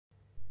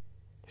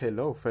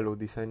Hello, fellow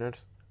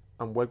designers,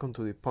 and welcome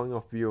to the point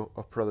of view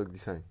of product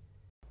design.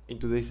 In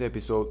today's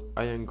episode,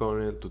 I am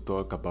going to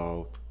talk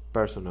about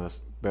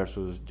personas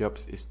versus job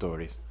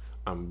stories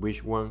and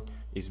which one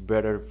is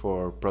better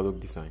for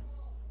product design.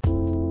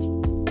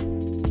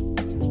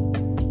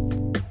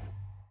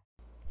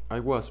 I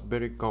was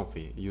very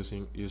comfy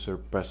using user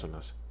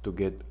personas to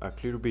get a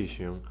clear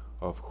vision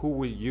of who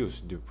will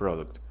use the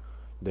product,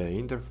 the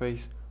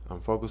interface,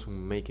 and focus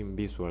on making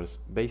visuals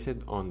based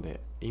on the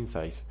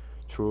insights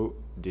through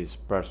these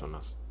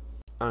personas.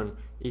 And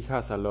it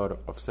has a lot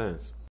of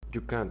sense.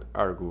 You can't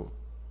argue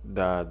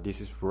that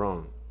this is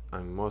wrong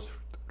and most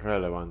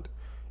relevant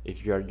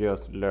if you are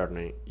just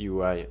learning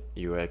UI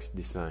UX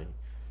design.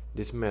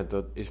 This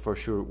method is for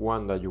sure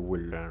one that you will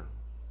learn.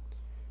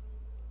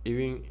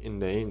 Even in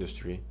the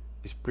industry,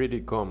 it's pretty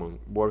common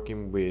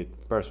working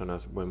with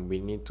personas when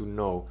we need to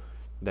know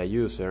the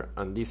user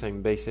and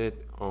design based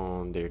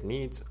on their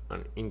needs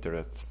and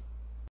interests.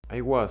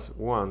 I was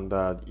one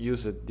that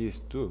used this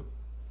too,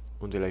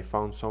 until I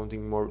found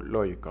something more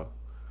logical,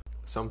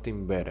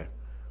 something better,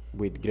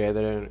 with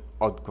greater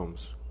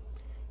outcomes.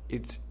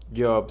 It's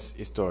jobs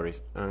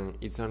stories, and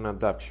it's an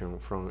adaptation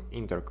from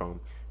Intercom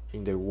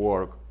in the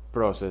work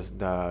process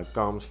that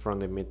comes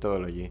from the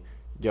methodology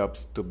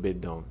jobs to be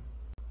done.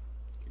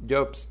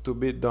 Jobs to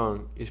be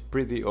done is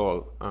pretty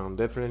old and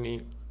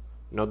definitely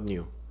not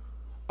new.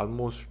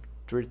 Almost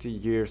 30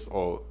 years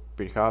old,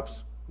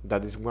 perhaps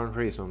that is one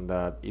reason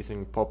that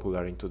isn't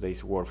popular in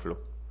today's workflow.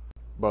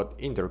 But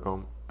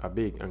Intercom, a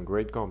big and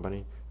great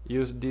company,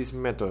 used this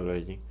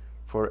methodology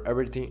for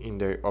everything in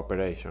their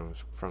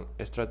operations, from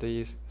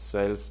strategies,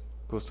 sales,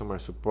 customer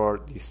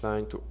support,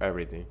 design to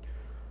everything.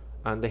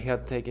 And they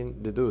had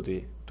taken the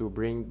duty to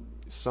bring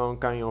some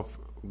kind of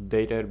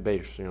updated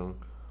version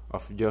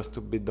of just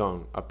to be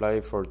done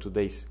applied for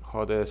today's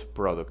hottest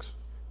products,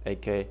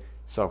 aka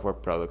software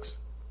products.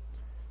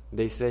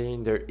 They say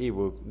in their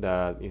ebook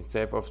that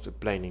instead of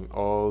explaining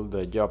all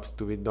the jobs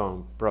to be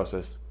done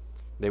process,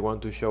 they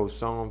want to show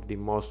some of the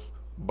most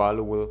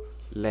valuable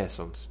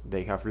lessons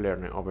they have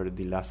learned over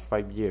the last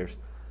 5 years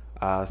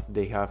as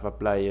they have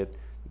applied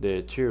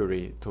the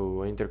theory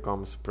to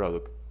Intercom's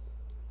product.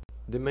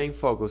 The main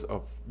focus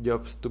of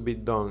jobs to be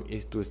done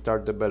is to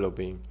start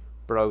developing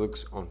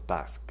products on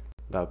task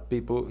that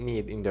people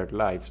need in their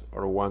lives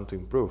or want to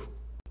improve.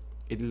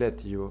 It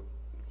lets you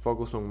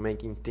focus on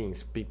making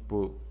things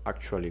people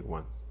actually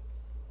want.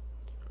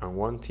 And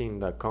one thing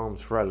that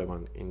comes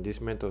relevant in this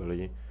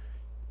methodology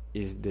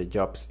is the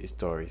jobs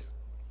stories.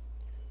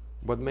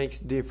 What makes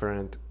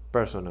different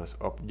personas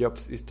of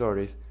jobs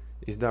stories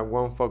is that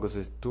one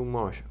focuses too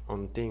much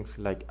on things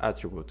like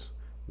attributes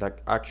that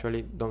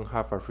actually don't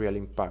have a real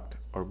impact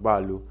or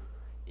value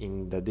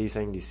in the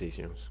design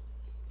decisions.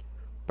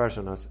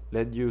 Personas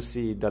let you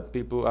see that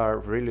people are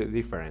really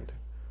different,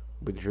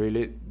 with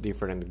really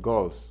different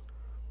goals,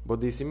 but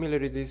the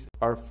similarities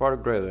are far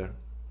greater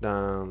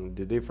than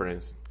the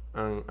difference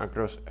and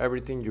across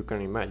everything you can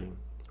imagine: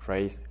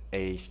 race,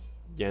 age,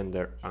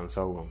 gender, and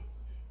so on.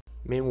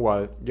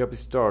 Meanwhile, job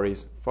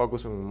stories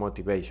focus on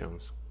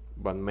motivations,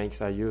 what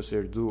makes a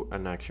user do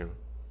an action,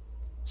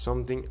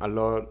 something a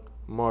lot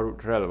more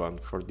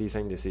relevant for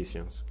design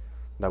decisions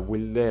that will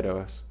lead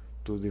us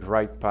to the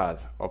right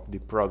path of the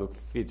product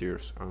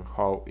features and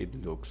how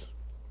it looks.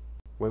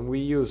 When we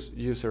use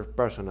user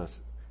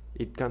personas,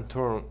 it can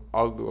turn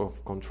out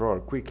of control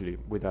quickly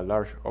with a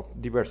large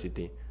of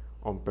diversity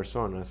on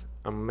personas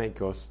and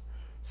make us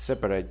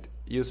separate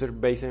user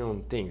based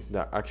on things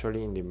that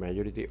actually in the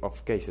majority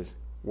of cases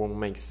won't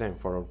make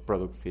sense for our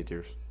product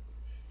features.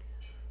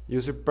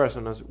 User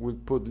personas will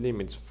put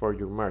limits for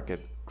your market,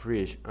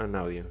 reach, and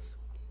audience.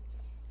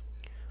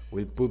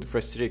 Will put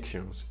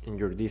restrictions in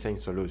your design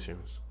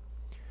solutions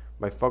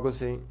by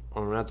focusing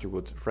on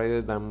attributes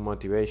rather than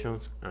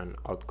motivations and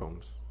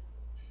outcomes.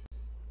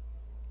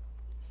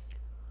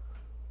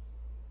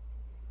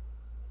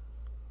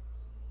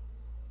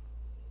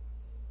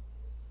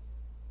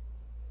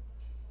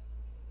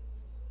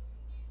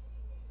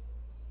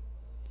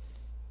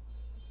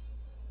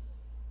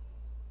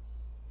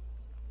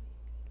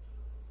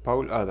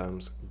 Paul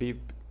Adams,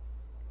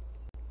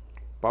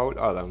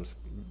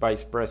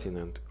 Vice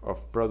President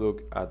of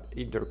Product at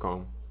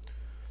Intercom,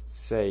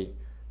 say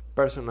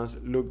personas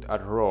looked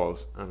at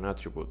roles and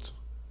attributes.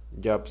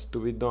 Jobs to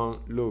be done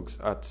looks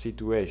at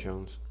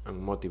situations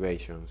and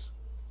motivations.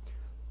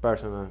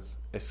 Personas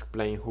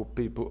explain who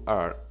people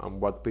are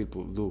and what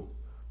people do,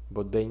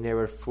 but they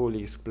never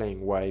fully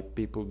explain why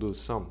people do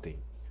something.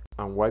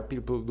 And why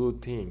people do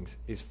things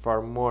is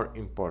far more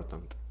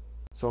important.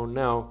 So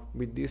now,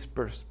 with this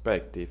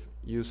perspective,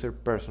 user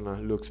persona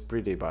looks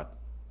pretty bad.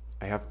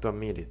 I have to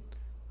admit it.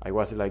 I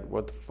was like,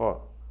 what the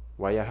fuck?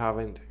 Why I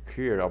haven't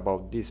heard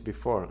about this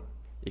before?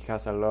 It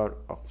has a lot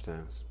of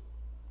sense.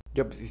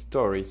 Job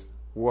stories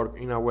work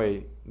in a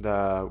way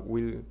that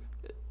will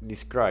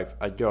describe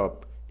a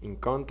job in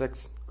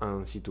context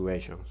and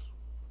situations.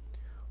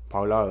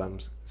 Paul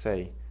Adams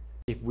say,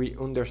 if we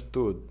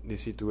understood the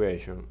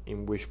situation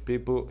in which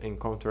people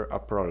encounter a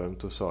problem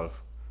to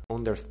solve,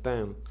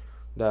 understand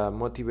the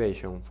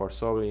motivation for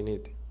solving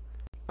it,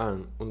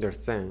 and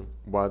understand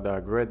what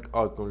a great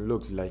outcome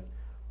looks like,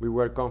 we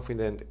were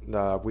confident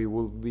that we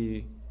would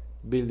be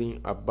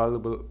building a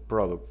valuable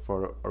product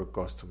for our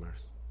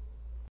customers.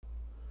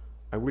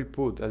 I will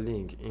put a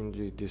link in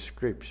the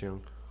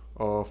description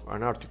of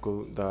an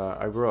article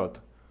that I wrote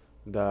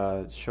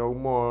that show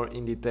more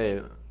in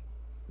detail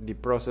the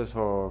process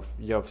of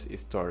jobs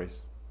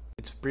stories.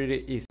 It's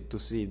pretty easy to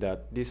see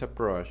that this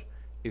approach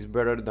is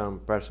better than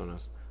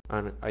personas,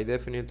 and I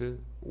definitely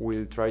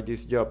will try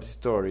these job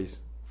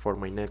stories for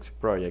my next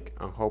project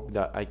and hope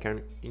that I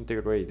can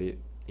integrate it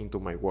into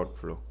my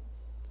workflow.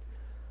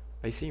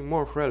 I see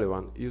more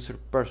relevant user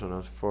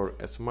personas for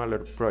smaller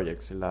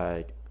projects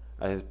like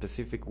a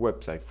specific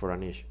website for a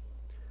niche.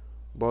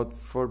 But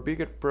for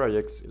bigger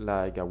projects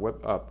like a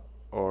web app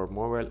or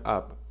mobile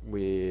app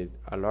with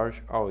a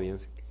large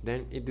audience,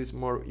 then it is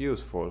more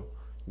useful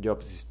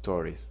job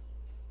stories.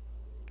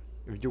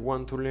 If you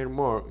want to learn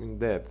more in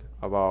depth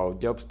about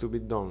jobs to be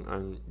done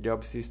and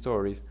job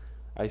stories,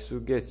 I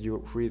suggest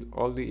you read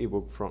all the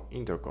ebook from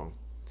Intercom.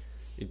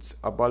 It's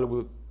a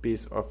valuable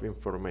piece of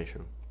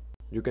information.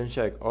 You can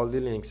check all the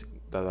links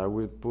that I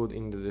will put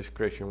in the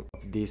description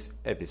of this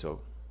episode.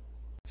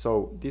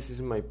 So this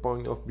is my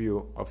point of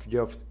view of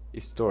jobs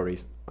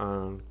stories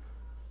and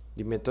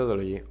the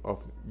methodology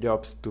of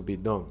jobs to be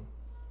done.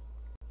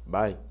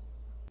 Bye.